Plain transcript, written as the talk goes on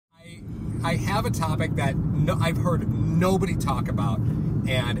I have a topic that I've heard nobody talk about,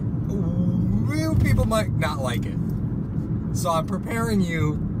 and real people might not like it. So I'm preparing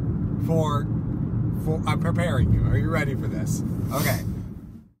you for I'm preparing you. Are you ready for this? Okay.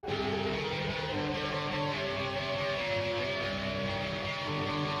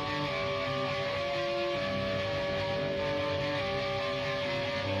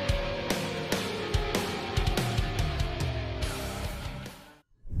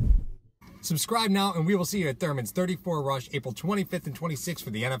 Subscribe now, and we will see you at Thurman's 34 Rush, April 25th and 26th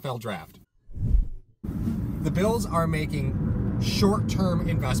for the NFL Draft. The Bills are making short-term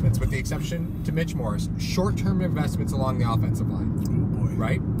investments, with the exception to Mitch Morris, short-term investments along the offensive line. Oh, boy.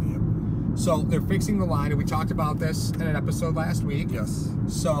 Right? Yep. So they're fixing the line, and we talked about this in an episode last week. Yes.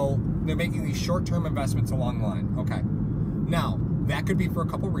 So they're making these short-term investments along the line. Okay. Now, that could be for a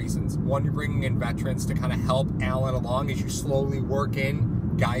couple reasons. One, you're bringing in veterans to kind of help Allen along as you slowly work in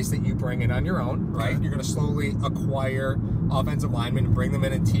guys that you bring in on your own, right? Okay. You're going to slowly acquire offensive linemen and bring them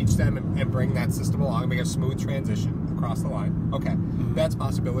in and teach them and bring that system along and make a smooth transition across the line. Okay, that's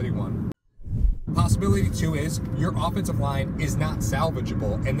possibility one. Possibility two is your offensive line is not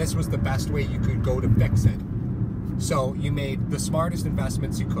salvageable, and this was the best way you could go to fix it. So you made the smartest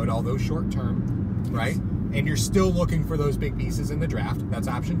investments you could, all those short term, right? And you're still looking for those big pieces in the draft. That's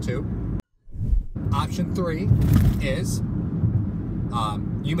option two. Option three is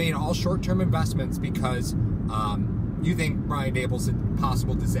you made all short-term investments because you think Brian Daboll's a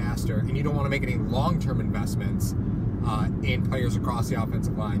possible disaster, and you don't want to make any long-term investments in players across the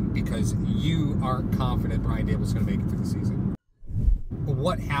offensive line because you aren't confident Brian Daboll's going to make it through the season.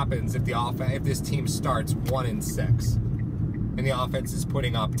 What happens if if this team starts 1-6 and the offense is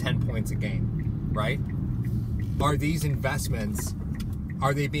putting up 10 points a game, right? Are these investments,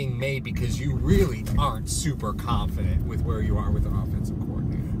 are they being made because you really aren't super confident with where you are with an offensive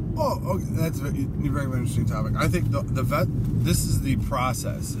coordinator? Oh, okay. That's a very interesting topic. I think this is the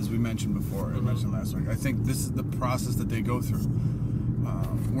process, as we mentioned before, I mentioned last week. I think this is the process that they go through.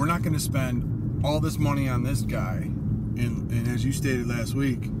 We're not going to spend all this money on this guy, and as you stated last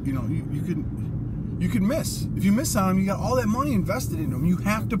week, you know, you could miss. If you miss on him, you got all that money invested in him. You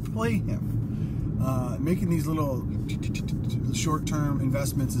have to play him. Making these little short-term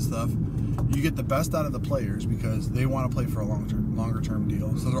investments and stuff, you get the best out of the players because they want to play for a longer-term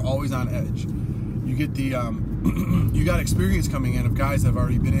deal, so they're always on edge. You get the you got experience coming in of guys that have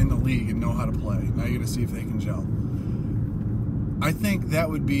already been in the league and know how to play. Now you got to see if they can gel. I think that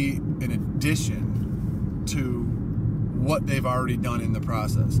would be an addition to what they've already done in the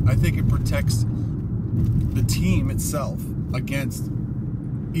process. I think it protects the team itself against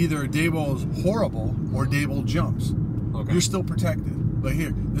either Daboll's horrible or Daboll jumps. Okay. You're still protected. But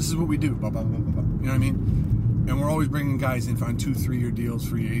here, this is what we do. Blah, blah, blah, blah, blah. You know what I mean? And we're always bringing guys in on 2-3 year deals,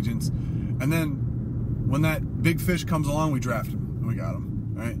 free agents. And then when that big fish comes along, we draft him. And we got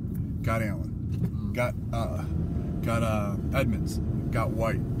him. All right? Got Allen. Got Edmonds. Got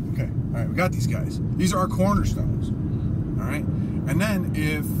White. Okay. All right. We got these guys. These are our cornerstones. All right? And then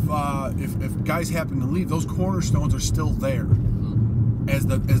if guys happen to leave, those cornerstones are still there as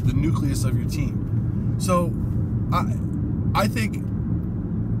the nucleus of your team. So I think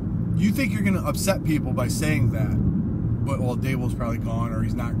you think you're going to upset people by saying that, but well, Daboll's probably gone or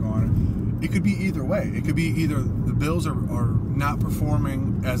he's not gone. It could be either way. It could be either the Bills are not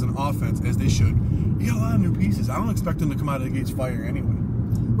performing as an offense as they should. You got a lot of new pieces. I don't expect them to come out of the gates firing anyway.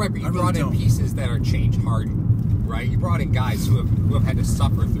 Right, but you brought in pieces that are change hardy, right? You brought in guys who have had to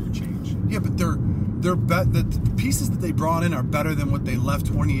suffer through change. Yeah, but the pieces that they brought in are better than what they left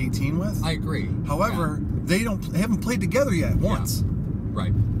 2018 with. I agree. However, they haven't played together yet once. Yeah.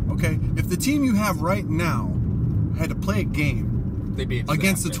 Right. Okay, if the team you have right now had to play a game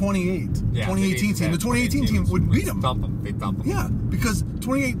against the 2018 team, the 2018 team would beat them. They'd thump them. Yeah, because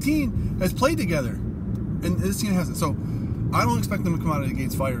 2018 has played together, and this team hasn't. So I don't expect them to come out of the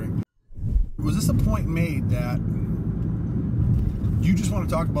gates firing. Was this a point made that you just want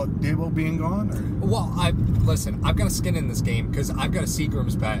to talk about Daboll being gone? Or? Well, listen, I've got a skin in this game because I've got a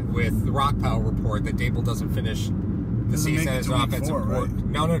Seagram's bet with the Rock Pile report that Daboll doesn't finish the season as an offensive coordinator.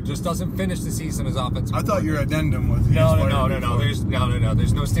 Right? No, just doesn't finish the season as offensive coordinator. I thought your addendum was no.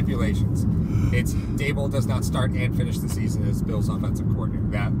 There's no stipulations. It's Daboll does not start and finish the season as Bills offensive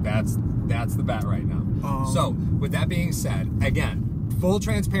coordinator. That's the bet right now. So with that being said, again, full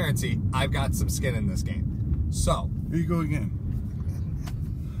transparency, I've got some skin in this game. So here you go again.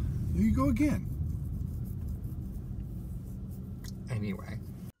 Here you go again. Anyway.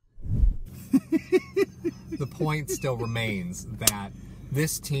 The point still remains that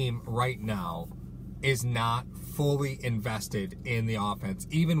this team right now is not fully invested in the offense,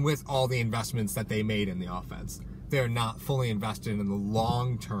 even with all the investments that they made in the offense. They're not fully invested in the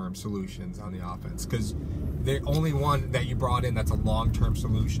long-term solutions on the offense, because the only one that you brought in that's a long-term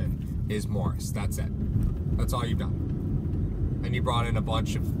solution is Morris. That's it. That's all you've done. And you brought in a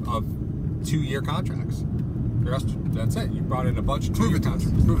bunch of 2-year contracts. The rest, that's it. You brought in a bunch of 2-year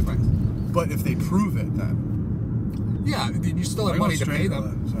contracts. Prove it. But if they prove it, then you still have money to pay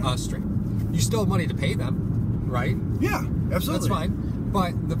them. Straight. You still have money to pay them, right? Yeah, absolutely. That's fine.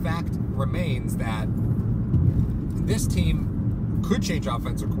 But the fact remains that this team could change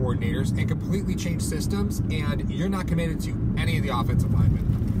offensive coordinators and completely change systems, and you're not committed to any of the offensive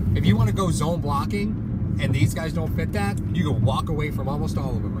linemen. If you want to go zone blocking and these guys don't fit that, you can walk away from almost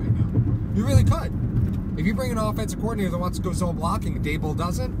all of them right now. You really could. If you bring an offensive coordinator that wants to go zone blocking and Daboll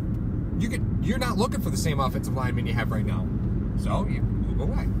doesn't, you're not looking for the same offensive lineman you have right now. So you move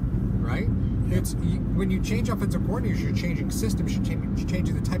away, right? Yeah. When you change offensive coordinators, you're changing systems, you're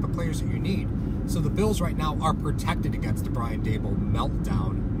changing the type of players that you need. So the Bills right now are protected against the Brian Daboll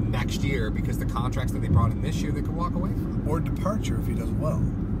meltdown next year, because the contracts that they brought in this year they could walk away from. Or departure if he does well.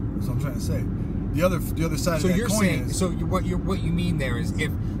 That's what I'm trying to say. The other side of that coin is... So what you mean there is,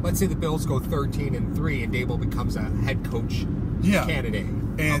 if, let's say the Bills go 13-3 and Daboll becomes a head coach candidate.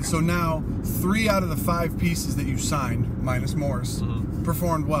 And so now 3 out of the 5 pieces that you signed, minus Morris,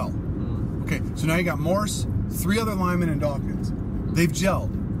 performed well. Okay, so now you got Morris, 3 other linemen, and Dawkins. They've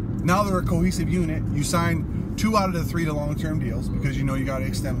gelled. Now they're a cohesive unit. You sign 2 out of the 3 to long-term deals, because you know you got to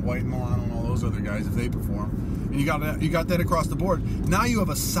extend White and Milano and all those other guys if they perform. And you got that across the board. Now you have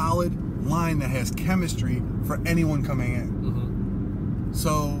a solid line that has chemistry for anyone coming in.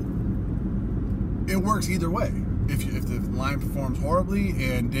 So it works either way. If the line performs horribly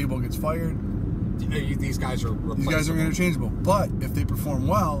and Daboll gets fired, these guys are replaceable. These guys are interchangeable. But if they perform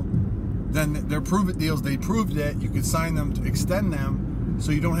well, then they're prove-it deals. They proved it. You could sign them to extend them,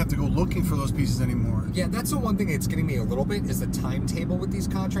 so you don't have to go looking for those pieces anymore. Yeah, that's the one thing that's getting me a little bit, is the timetable with these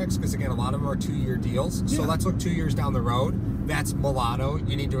contracts, because again, a lot of them are 2-year deals. So let's look 2 years down the road. That's Milano.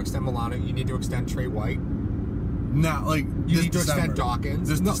 You need to extend Milano. You need to extend Trey White. Not like you need to extend Dawkins.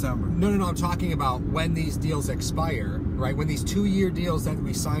 December. No. I'm talking about when these deals expire, right? When these 2-year deals that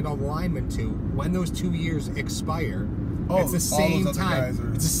we signed all the linemen to, when those 2 years expire, it's the same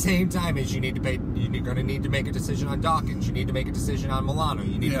time. It's the same time as you need to pay. You're going to need to make a decision on Dawkins. You need to make a decision on Milano.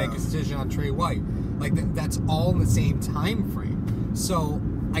 You need to make a decision on Trey White. Like that's all in the same time frame. So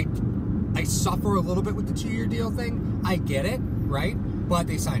I suffer a little bit with the 2-year deal thing. I get it, right? But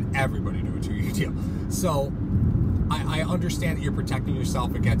they signed everybody to a 2-year deal. So I understand that you're protecting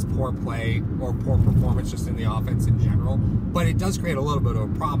yourself against poor play or poor performance just in the offense in general. But it does create a little bit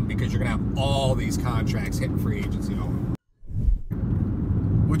of a problem, because you're going to have all these contracts hitting free agency.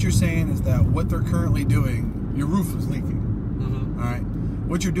 What you're saying is that what they're currently doing, your roof is leaking. All right.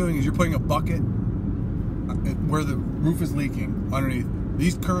 What you're doing is you're putting a bucket where the roof is leaking underneath.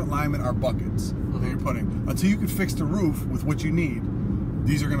 These current linemen are buckets that you're putting. Until you can fix the roof with what you need,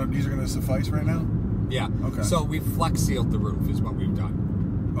 these are gonna suffice right now. Yeah. Okay. So we flex sealed the roof is what we've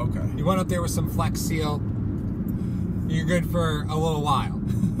done. Okay. You went up there with some flex seal. You're good for a little while,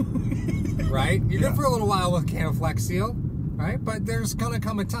 right? You're good for a little while with a can of flex seal, right? But there's gonna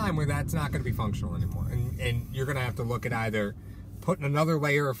come a time where that's not gonna be functional anymore, and you're gonna have to look at either putting another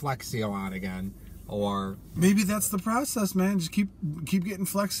layer of flex seal on again, or maybe that's the process, man. Just keep getting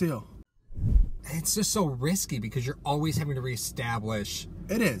flex seal. It's just so risky, because you're always having to reestablish.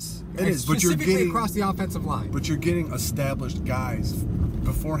 It is. But you're getting specifically across the offensive line. But you're getting established guys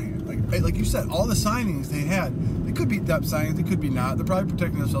beforehand. Like you said, all the signings they had, they could be depth signings, they could be not. They're probably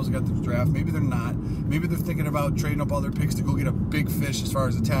protecting themselves against the draft. Maybe they're not. Maybe they're thinking about trading up all their picks to go get a big fish as far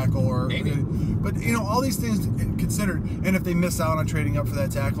as a tackle, or maybe. But all these things considered. And if they miss out on trading up for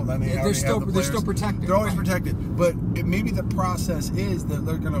that tackle, then they're still protected. They're always protected. But maybe the process is that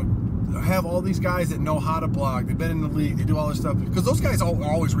they're going to have all these guys that know how to block. They've been in the league. They do all this stuff, because those guys are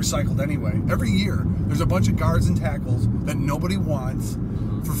always recycled anyway. Every year, there's a bunch of guards and tackles that nobody wants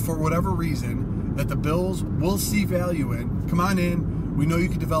for whatever reason, that the Bills will see value in. Come on in. We know you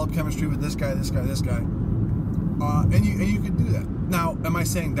can develop chemistry with this guy, this guy, this guy, and you can do that. Now, am I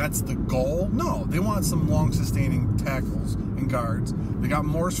saying that's the goal? No, they want some long-sustaining tackles and guards. They got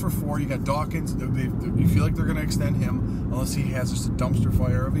Morris for 4. You got Dawkins. You feel like they're going to extend him, unless he has just a dumpster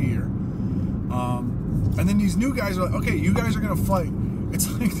fire of a year. And then these new guys are like, okay, you guys are going to fight. It's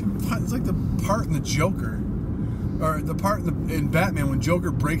like the part in the Joker, or the part in Batman when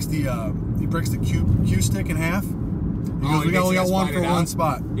Joker breaks the Q stick in half. He goes, we only got one for one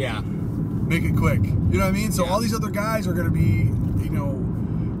spot. Yeah. Make it quick. You know what I mean? So all these other guys are going to be,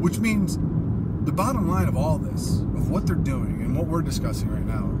 which means the bottom line of all this, of what they're doing and what we're discussing right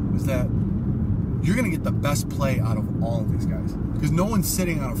now, is that you're going to get the best play out of all of these guys. Because no one's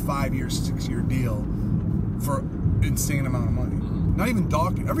sitting on a 5-year, 6-year deal for an insane amount of money. Not even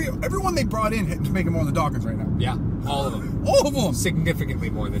Dawkins. Everyone they brought in is making more than Dawkins right now. Yeah, all of them. All of them. Significantly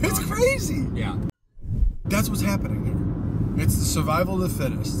more than It's Dawkins. crazy. Yeah. That's what's happening here. It's the survival of the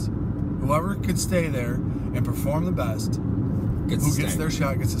fittest. Whoever could stay there and perform the best, Gets their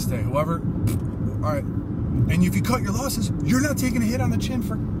shot gets to stay. Whoever, all right. And if you cut your losses, you're not taking a hit on the chin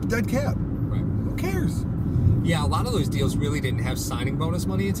for dead cap. Right. Who cares? Yeah, a lot of those deals really didn't have signing bonus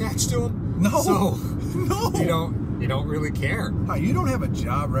money attached to them. No. So No. you don't really care. Hi, you don't have a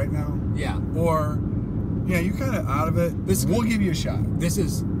job right now. Yeah. Or, yeah, you're kind of out of it. We'll give you a shot. This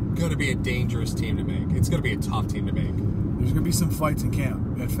is going to be a dangerous team to make. It's going to be a tough team to make. There's going to be some fights in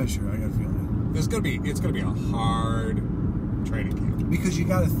camp at Fisher, I got a feeling. It's going to be a hard training camp. Because you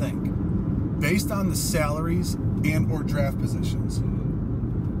got to think, based on the salaries and or draft positions,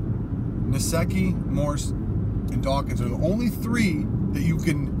 Nasecki, Morse, and Dawkins are the only 3 that you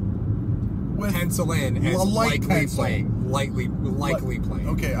can pencil in as likely playing.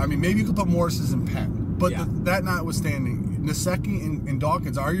 Okay, I mean, maybe you could put Morse's in pen, but Yeah. that notwithstanding, Nasecki and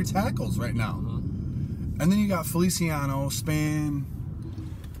Dawkins are your tackles right now. And then you got Feliciano, Span,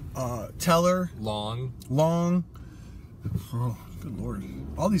 Teller, Long. Oh, good Lord.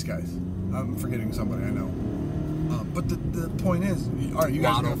 All these guys. I'm forgetting somebody, I know. But the point is, all right, you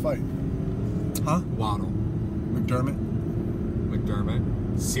guys are going to fight. Huh? Waddle. McDermott.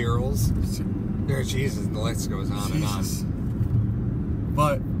 Searles. Jesus, the list goes on Jesus. and on.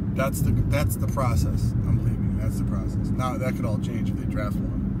 But that's the process. I'm believing that's the process. Now that could all change if they draft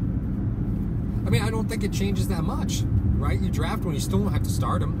one. I mean, I don't think it changes that much, right? You draft one, you still don't have to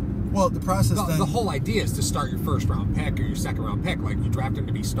start them. Well, the process The whole idea is to start your first round pick or your second round pick. Like, you draft them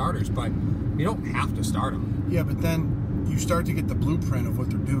to be starters, but you don't have to start them. Yeah, but then you start to get the blueprint of what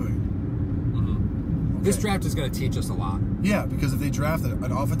they're doing. Okay. This draft is going to teach us a lot. Yeah, because if they draft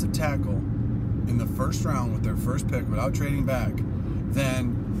an offensive tackle in the first round with their first pick without trading back,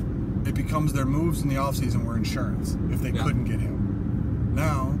 then it becomes their moves in the offseason were insurance if they couldn't get him.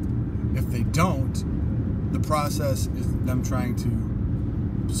 Now, if they don't, the process is them trying to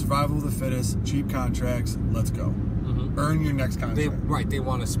survival of the fittest, cheap contracts, let's go. Earn your next contract. They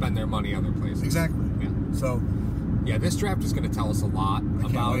want to spend their money other places. Exactly. Yeah. So, yeah, this draft is going to tell us a lot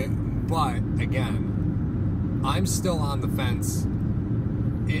about it. But, again, I'm still on the fence.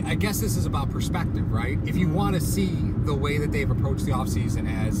 I guess this is about perspective, right? If you want to see the way that they've approached the offseason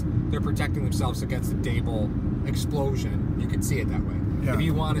as they're protecting themselves against the Daboll explosion, you can see it that way. Yeah. If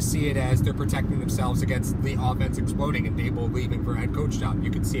you want to see it as they're protecting themselves against the offense exploding and Daboll leaving for a head coach job, you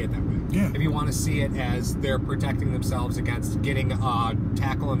can see it that way. Yeah. If you want to see it as they're protecting themselves against getting a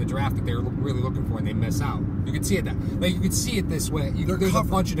tackle in the draft that they're really looking for and they miss out, you can see it that way. Like, you can see it this way. There's a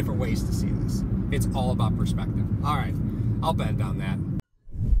bunch of different ways to see this. It's all about perspective. All right, I'll bend on that.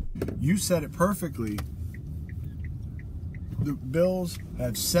 You said it perfectly. The Bills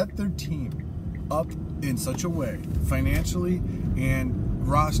have set their team up in such a way, financially and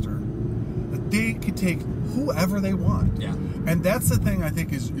roster, that they could take whoever they want. Yeah. And that's the thing I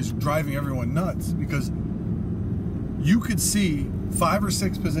think is driving everyone nuts, because you could see 5 or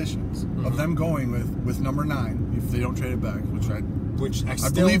 6 positions of them going with number 9 if they don't trade it back, which I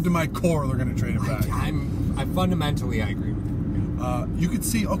believe to my core they're going to trade it back. I fundamentally agree with you. You could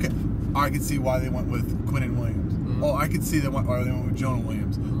see, okay, I could see why they went with Quinnen Williams. Oh, I could see why they went with Jonah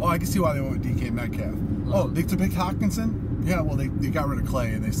Williams. Oh, I could see why they went with DK Metcalf. Oh, they took Hawkinson? Yeah, well, they got rid of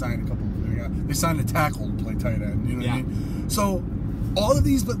Clay and they signed a couple. They signed a tackle to play tight end. You know what I mean? So, all of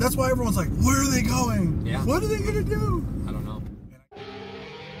these, but that's why everyone's like, where are they going? Yeah. What are they going to do?